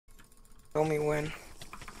Tell me when.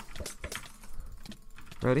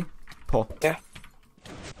 Ready? Pull. Yeah.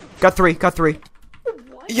 Got three. Got three.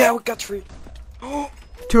 Yeah, we got 3.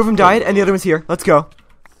 Two of them died, and the other one's here. Let's go.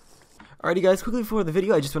 Alrighty guys, quickly before the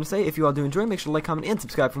video, I just want to say, if you all do enjoy, make sure to like, comment, and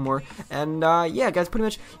subscribe for more. And yeah guys, pretty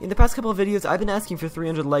much, in the past couple of videos, I've been asking for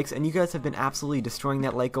 300 likes, and you guys have been absolutely destroying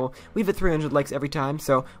that like goal. We've hit 300 likes every time,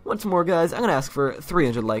 so once more guys, I'm going to ask for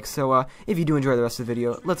 300 likes. So if you do enjoy the rest of the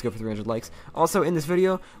video, let's go for 300 likes. Also, in this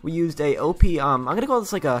video, we used a OP, I'm going to call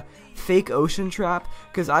this like a fake ocean trap,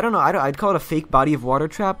 because I don't know, I'd call it a fake body of water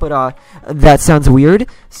trap, but that sounds weird,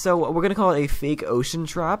 so we're gonna call it a fake ocean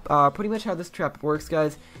trap. Pretty much how this trap works,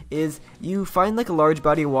 guys, is you find like a large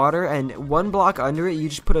body of water, and one block under it you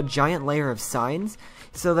just put a giant layer of signs,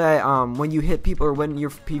 so that when you hit people, or when you're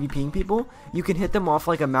PvPing people, you can hit them off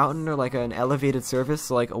like a mountain or like an elevated surface,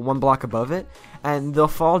 so like one block above it, and they'll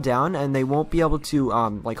fall down and they won't be able to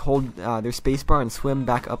like hold their spacebar and swim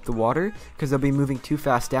back up the water, because they'll be moving too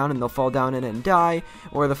fast down, and they'll fall down in it and die,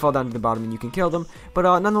 or they'll fall down to the bottom and you can kill them. But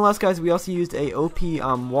nonetheless guys, we also used a OP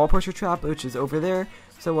wall pusher trap, which is over there.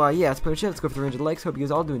 So yeah, that's pretty much it. Let's go for 300 likes. Hope you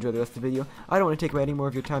guys all do enjoy the rest of the video. I don't want to take away any more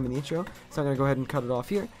of your time in the intro, so I'm going to go ahead and cut it off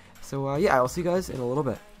here. So yeah, I'll see you guys in a little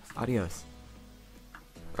bit. Adios.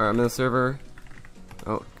 Alright, I'm in the server.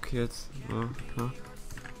 Oh, kids. Huh.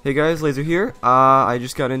 Hey guys, Laser here. I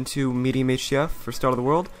just got into MediumHCF for Start of the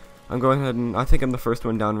World. I'm going ahead and I think I'm the first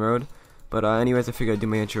one down road. But anyways, I figured I'd do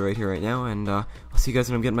my intro right here, right now, and I'll see you guys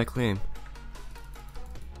when I'm getting my claim.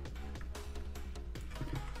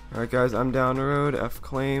 Alright guys, I'm down the road. F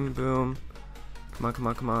claim, boom. Come on, come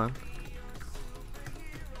on, come on.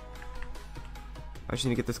 I just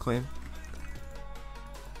need to get this claim.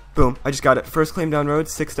 Boom, I just got it. First claim down road,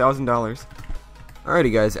 $6,000.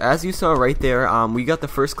 Alrighty guys, as you saw right there, we got the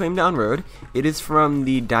first claim down road. It is from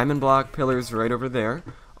the diamond block pillars right over there,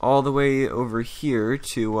 all the way over here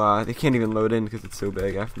to, they can't even load in because it's so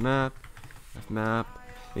big. F map.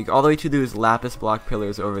 Like, all the way to those lapis block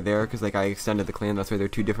pillars over there, because like I extended the claim, that's why they're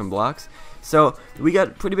 2 different blocks. So we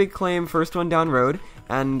got pretty big claim, first one down road.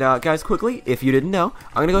 And guys, quickly, if you didn't know,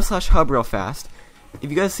 I'm gonna go /hub real fast. If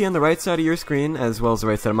you guys see on the right side of your screen, as well as the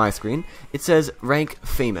right side of my screen, it says rank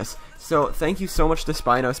famous. So thank you so much to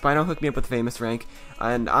Spino. Spino hooked me up with famous rank,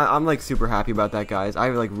 and I'm like super happy about that, guys. I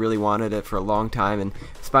like really wanted it for a long time, and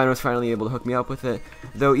Spino was finally able to hook me up with it.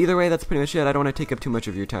 Though either way, that's pretty much it. I don't want to take up too much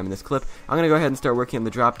of your time in this clip. I'm gonna go ahead and start working on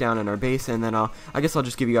the drop down in our base, and then I guess I'll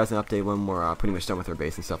just give you guys an update when we're pretty much done with our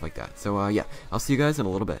base and stuff like that. So yeah, I'll see you guys in a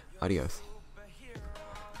little bit. Adios.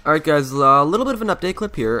 Alright guys, a little bit of an update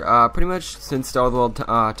clip here. Pretty much since Start of the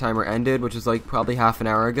World timer ended, which was like probably half an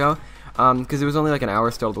hour ago, because it was only like an hour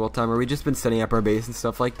Start of the World timer, we've just been setting up our base and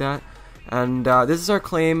stuff like that. And this is our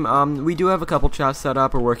claim. We do have a couple traps set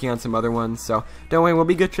up, we're working on some other ones, so don't worry, we'll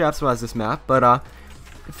be good traps as this map, but I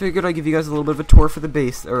figured I'd give you guys a little bit of a tour for the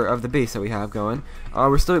base, or of the base that we have going.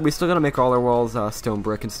 We're still gonna make all our walls stone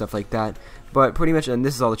brick and stuff like that. But pretty much, and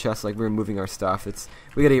this is all the chests, like we're moving our stuff.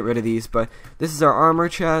 We gotta get rid of these, but this is our armor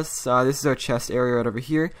chests, this is our chest area right over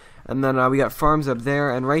here, and then we got farms up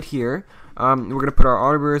there, and right here, we're gonna put our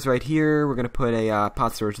arbors right here, we're gonna put a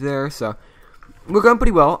pot storage there, so we're going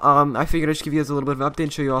pretty well. I figured I'd just give you guys a little bit of an update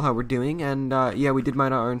and show you all how we're doing, and yeah, we did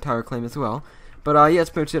mine our entire claim as well. But yeah, that's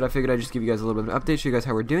pretty much it. I figured I'd just give you guys a little bit of an update, show you guys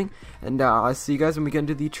how we're doing, and I'll see you guys when we get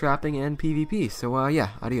into the trapping and PvP, so yeah,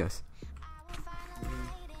 adios.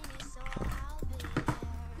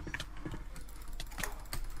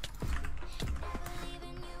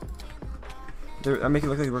 I make it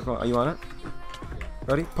look like you work on. Are you on it?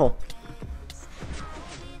 Ready? Pull.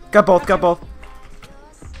 Got both. Got both.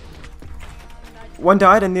 One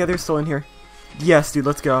died and the other's still in here. Yes, dude.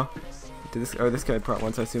 Let's go. This guy part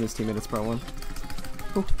 1, so I assume his teammate is part 1.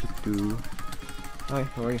 Hi.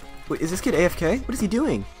 How are you? Wait, is this kid AFK? What is he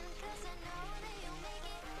doing?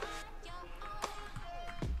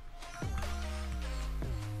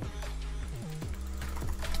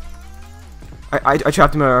 I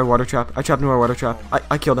trapped him in our water trap. I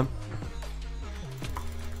killed him.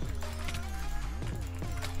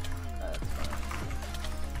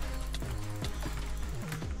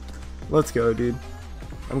 Let's go, dude.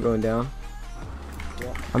 I'm going down.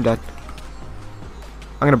 Yeah. I'm dead.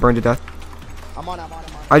 I'm gonna burn to death. I'm on.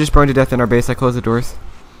 I just burned to death in our base. I closed the doors.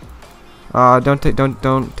 Don't take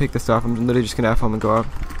the stuff. I'm literally just gonna F home and go up.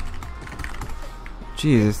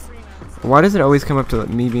 Jesus. Why does it always come up to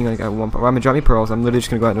me being like at 1 point? Well, I'm gonna drop me pearls. I'm literally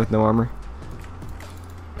just gonna go out with no armor.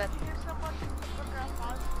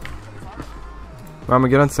 Well, I'm gonna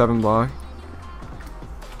get on 7 block.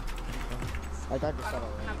 I got your set already.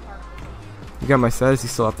 You got my set? Is he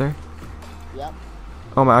still up there? Yep.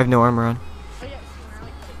 Oh my, I have no armor on.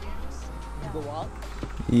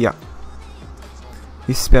 Yeah.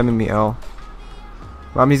 He's spamming me L.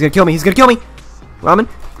 Ramen, he's gonna kill me. He's gonna kill me. Ramen.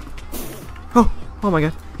 Oh, oh my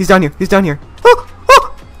god. He's down here. He's down here. Oh,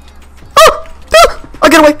 oh, oh, oh. I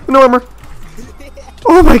get away. No armor.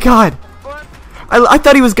 Oh my god. I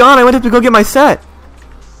thought he was gone. I went up to go get my set.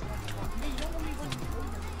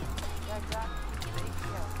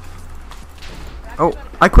 Oh,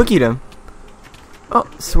 I quickied him. Oh,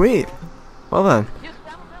 sweet. Well then.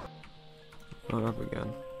 Load up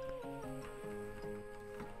again.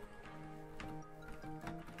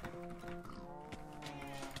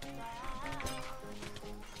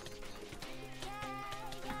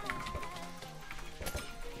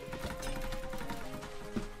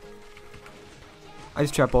 I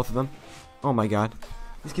just trapped both of them. Oh my god.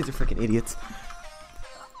 These kids are freaking idiots.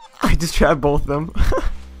 I just trapped both of them.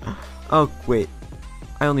 Oh, wait.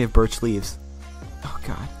 I only have birch leaves. Oh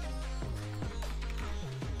god.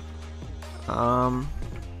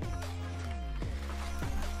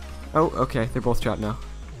 Oh, okay. They're both trapped now.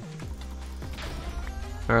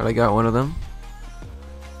 Alright, I got one of them.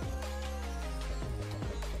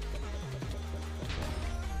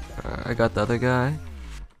 I got the other guy.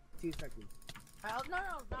 2 seconds. No,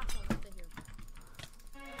 not stay here.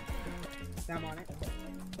 I'm on it.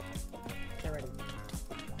 They're ready.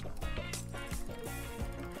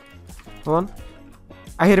 Hold on.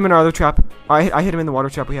 I hit him in our other trap. I hit him in the water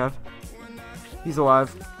trap we have. He's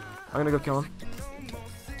alive. I'm gonna go kill him.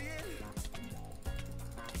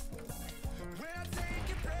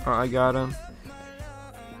 Alright, I got him.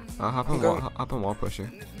 Hop on wall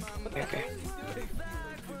pusher. Okay.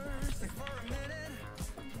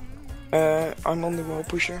 I'm on the wall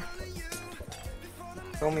pusher.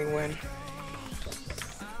 Tell me when.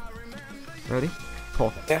 Ready?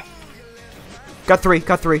 Pull. Yeah. Got three.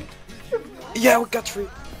 Got three. Yeah, we got 3.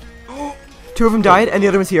 2 of them died, and the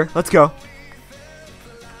other one's here. Let's go.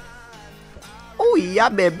 Oh yeah,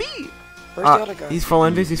 baby. Where's the other guy? He's full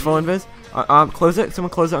invis. He's full invis. Close it. Someone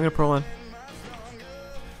close it. I'm gonna pearl in.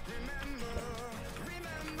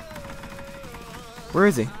 Where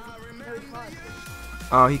is he?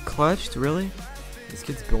 Oh, he clutched? Really? This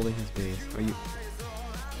kid's building his base. Are you...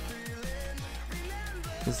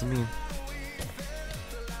 What does it mean?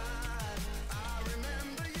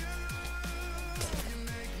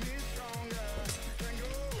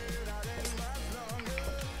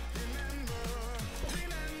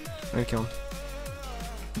 I'm gonna kill him.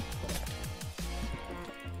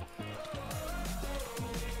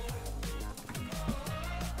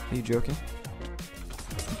 Are you joking?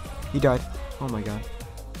 He died. Oh my god.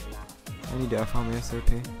 I need to F on my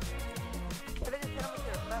SOP.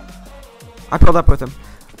 I pulled up with him.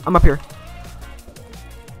 I'm up here.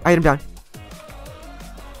 I hit him down.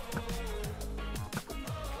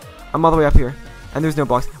 I'm all the way up here. And there's no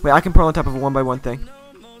blocks. Wait, I can pearl on top of a 1x1 thing.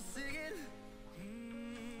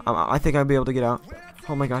 I think I'll be able to get out.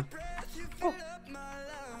 Oh my god.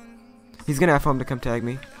 He's gonna F home to come tag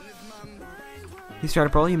me. He's trying to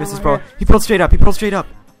pearl. He misses pearl. He pulled straight up. He pulled straight up.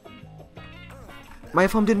 My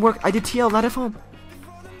F home didn't work. I did TL, not F home.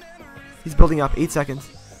 He's building up. 8 seconds.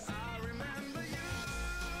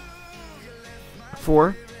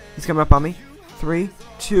 4. He's coming up on me. 3,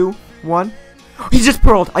 2, 1. He just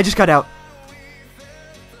pearled. I just got out.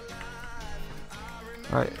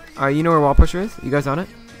 Alright. Alright, you know where wall pusher is? You guys on it?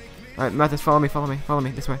 Alright, Mathis, follow me, follow me, follow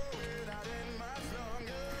me. This way.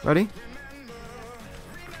 Ready?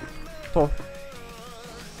 Pull.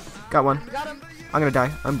 Got one. I'm gonna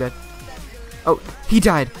die. I'm dead. Oh, he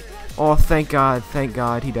died. Oh, thank God. Thank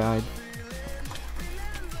God he died.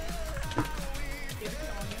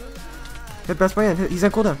 Hit best by hand. He's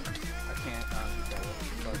on cooldown. I can't.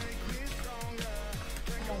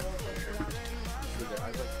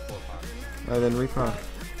 Alright, then repop.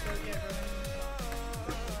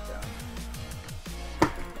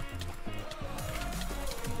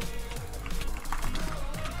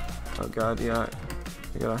 Oh god, yeah.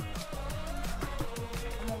 I gotta.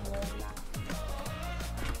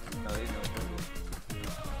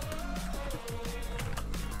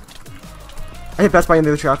 I hit best by into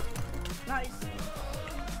the trap. Nice.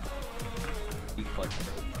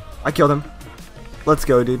 I killed him. Let's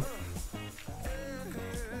go, dude.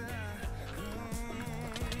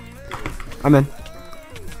 I'm in.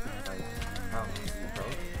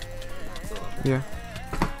 Yeah.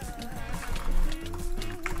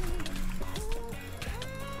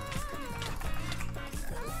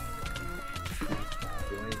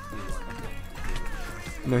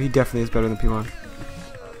 No, he definitely is better than P1.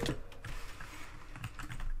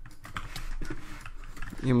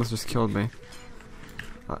 He almost just killed me.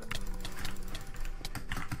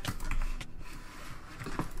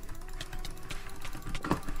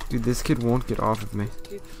 Dude, this kid won't get off of me.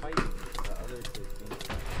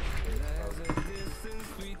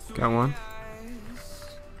 Got one.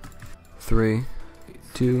 3,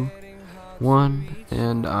 2, 1,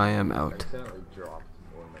 and I am out.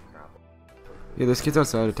 Yeah, this kid's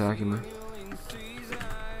outside attacking me.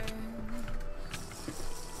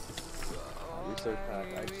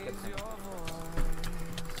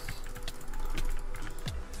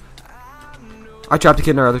 I trapped a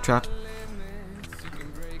kid in our other trap.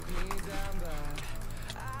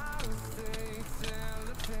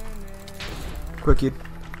 Quickie.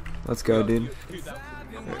 Let's go, dude.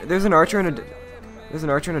 There's an archer and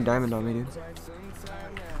a diamond on me, dude.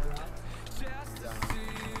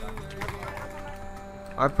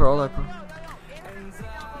 I pearl.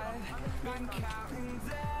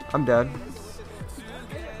 I'm dead.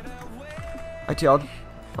 I TL'd.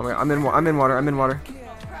 Oh my god, I'm in water. I'm underwater.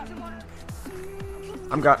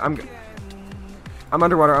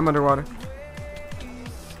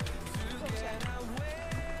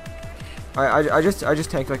 I just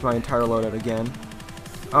tanked like my entire loadout again.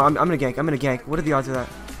 Oh, I'm gonna gank. What are the odds of that?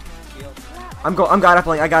 I got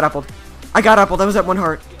appled. That was at 1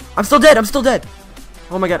 heart. I'm still dead.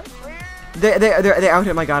 Oh my god. They out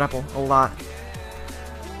hit my god apple a lot.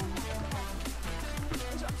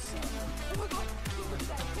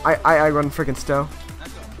 I run freaking stow.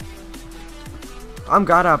 I'm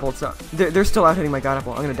god appled, so they're still out hitting my god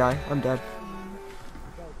apple. I'm gonna die. I'm dead.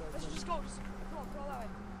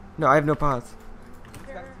 No, I have no pods.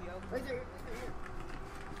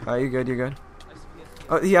 You're good.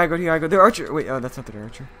 Oh, yeah, I go. They're archer. Wait, oh, that's not their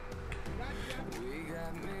archer.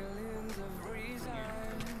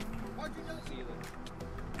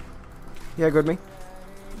 Yeah, good me.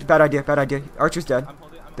 Bad idea. Archer's dead.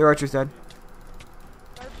 Their archer's dead.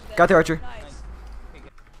 Got their archer.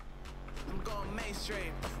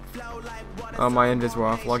 Oh, my invis were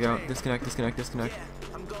off. Log out. Disconnect.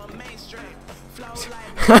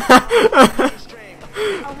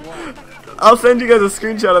 I'll send you guys a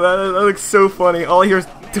screenshot of that. That looks so funny. All I hear is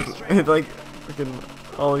like freaking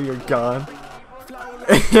all of you are gone.